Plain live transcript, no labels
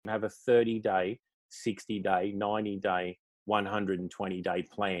have a 30-day, 60-day, 90-day, 120-day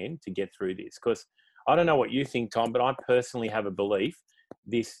plan to get through this. Because I don't know what you think, Tom, but I personally have a belief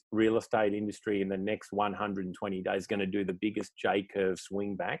this real estate industry in the next 120 days is going to do the biggest J-curve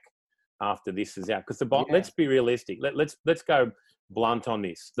swing back after this is out. Because let's be realistic. Let's go blunt on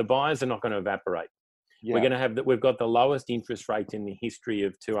this. The buyers are not going to evaporate. Yeah. We're going to we've got the lowest interest rate in the history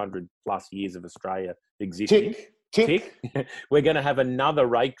of 200 plus years of Australia existing. Tick. We're going to have another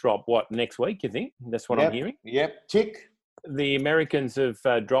rate drop, next week, you think? That's what I'm hearing? Yep, tick. The Americans have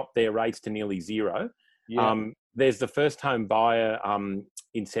dropped their rates to nearly zero. Yeah. There's the first home buyer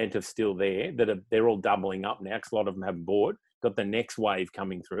incentive still there. They're all doubling up now because a lot of them haven't bought. Got the next wave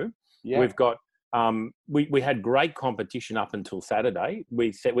coming through. Yeah. We've got we had great competition up until Saturday.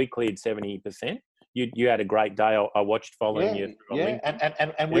 We cleared 70%. You had a great day. I watched following you. Yeah,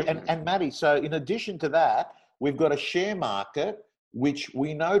 and Matty. So in addition to that, we've got a share market which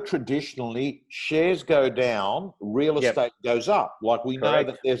we know traditionally shares go down, real estate goes up. Like we know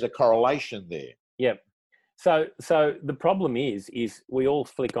that there's a correlation there. Yep. So the problem is we all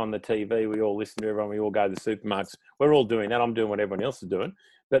flick on the TV, we all listen to everyone, we all go to the supermarkets. We're all doing that. I'm doing what everyone else is doing.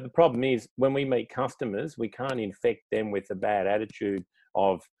 But the problem is when we meet customers, we can't infect them with a bad attitude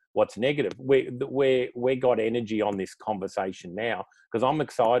of what's negative. We got energy on this conversation now because I'm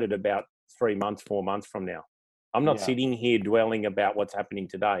excited about 3 months, 4 months from now. I'm not sitting here dwelling about what's happening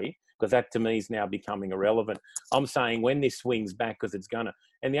today because that to me is now becoming irrelevant. I'm saying when this swings back, because it's going to,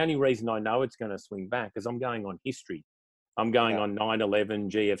 and the only reason I know it's going to swing back is I'm going on history. I'm going on 9/11,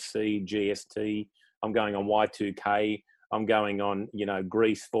 GFC, GST. I'm going on Y2K. I'm going on,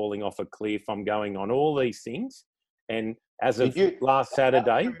 Greece falling off a cliff. I'm going on all these things. And as of last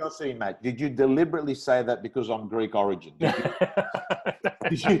Saturday... Matt, did you deliberately say that because I'm Greek origin?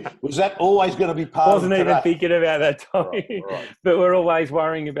 Was that always going to be part of it? I wasn't even thinking about that, Tommy. Right. But we're always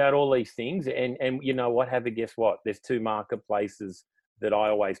worrying about all these things. And you know what, guess what? There's two marketplaces that I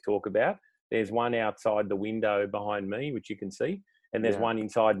always talk about. There's one outside the window behind me, which you can see. And there's one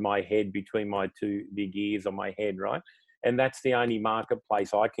inside my head between my two big ears on my head, right? And that's the only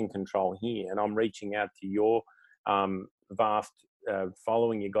marketplace I can control here. And I'm reaching out to your vast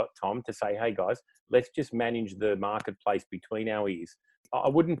following you got, Tom, to say, hey, guys, let's just manage the marketplace between our ears. I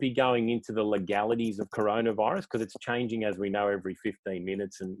wouldn't be going into the legalities of coronavirus because it's changing, as we know, every 15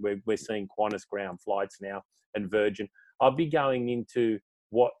 minutes. And we're seeing Qantas ground flights now and Virgin. I'd be going into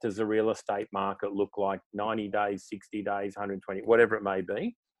what does a real estate market look like, 90 days, 60 days, 120, whatever it may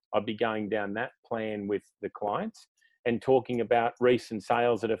be. I'd be going down that plan with the clients and talking about recent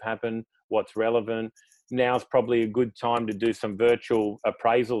sales that have happened, what's relevant. Now's probably a good time to do some virtual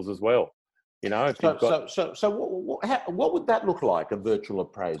appraisals as well. So what would that look like, a virtual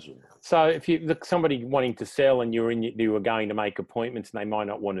appraisal? So if you look somebody wanting to sell and you were going to make appointments and they might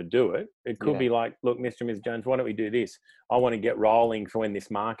not want to do it, it could be like, look, Mr. and Ms. Jones, why don't we do this? I want to get rolling for when this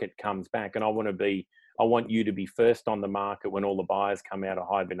market comes back, and I want you to be first on the market when all the buyers come out of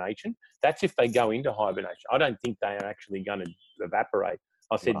hibernation. That's if they go into hibernation. I don't think they are actually going to evaporate.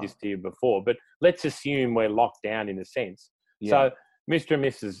 I said this to you before, but let's assume we're locked down in a sense. So Mr. and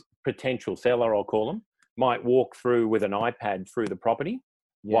Mrs. potential seller, I'll call them, might walk through with an iPad through the property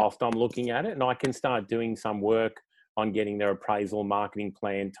whilst I'm looking at it, and I can start doing some work on getting their appraisal, marketing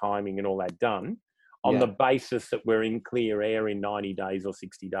plan, timing and all that done on the basis that we're in clear air in 90 days or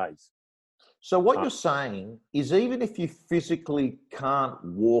 60 days. So what you're saying is even if you physically can't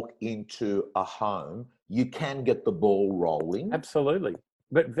walk into a home, you can get the ball rolling? Absolutely.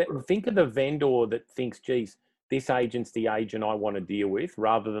 But think of the vendor that thinks, geez, this agent's the agent I want to deal with,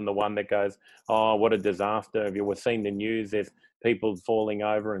 rather than the one that goes, oh, what a disaster. Have you seen the news? There's people falling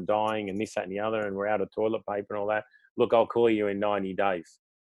over and dying and this, that, and the other, and we're out of toilet paper and all that. Look, I'll call you in 90 days.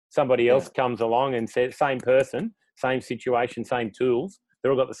 Somebody else comes along and says, same person, same situation, same tools.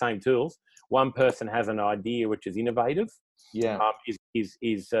 They've all got the same tools. One person has an idea which is innovative,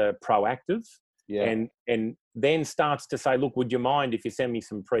 is proactive, and then starts to say, look, would you mind if you send me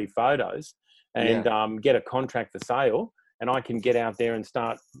some free photos and get a contract for sale, and I can get out there and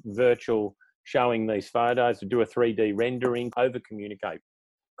start virtual showing these photos, to do a 3D rendering, over communicate,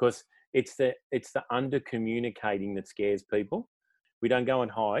 because it's the under communicating that scares people. We don't go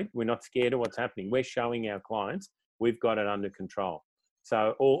and hide. We're not scared of what's happening. We're showing our clients we've got it under control.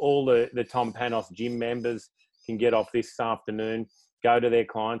 So all the Tom Panos gym members can get off this afternoon, go to their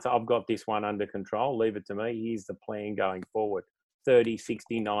clients. I've got this one under control. Leave it to me. Here's the plan going forward. 30,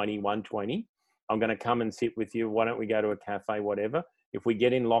 60, 90, 120. I'm going to come and sit with you. Why don't we go to a cafe, whatever. If we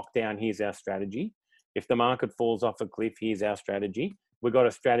get in lockdown, here's our strategy. If the market falls off a cliff, here's our strategy. We've got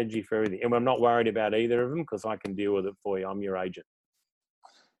a strategy for everything. And I'm not worried about either of them because I can deal with it for you. I'm your agent.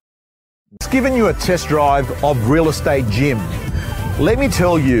 It's given you a test drive of Real Estate Gym. Let me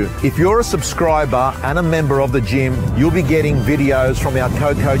tell you, if you're a subscriber and a member of the gym, you'll be getting videos from our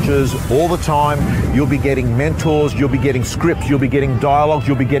co-coaches all the time. You'll be getting mentors, you'll be getting scripts, you'll be getting dialogues,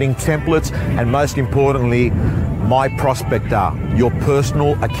 you'll be getting templates, and most importantly, My Prospector, your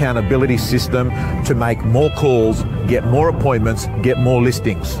personal accountability system to make more calls, get more appointments, get more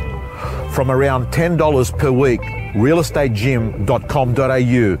listings. From around $10 per week,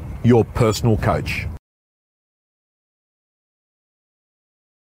 realestategym.com.au, your personal coach.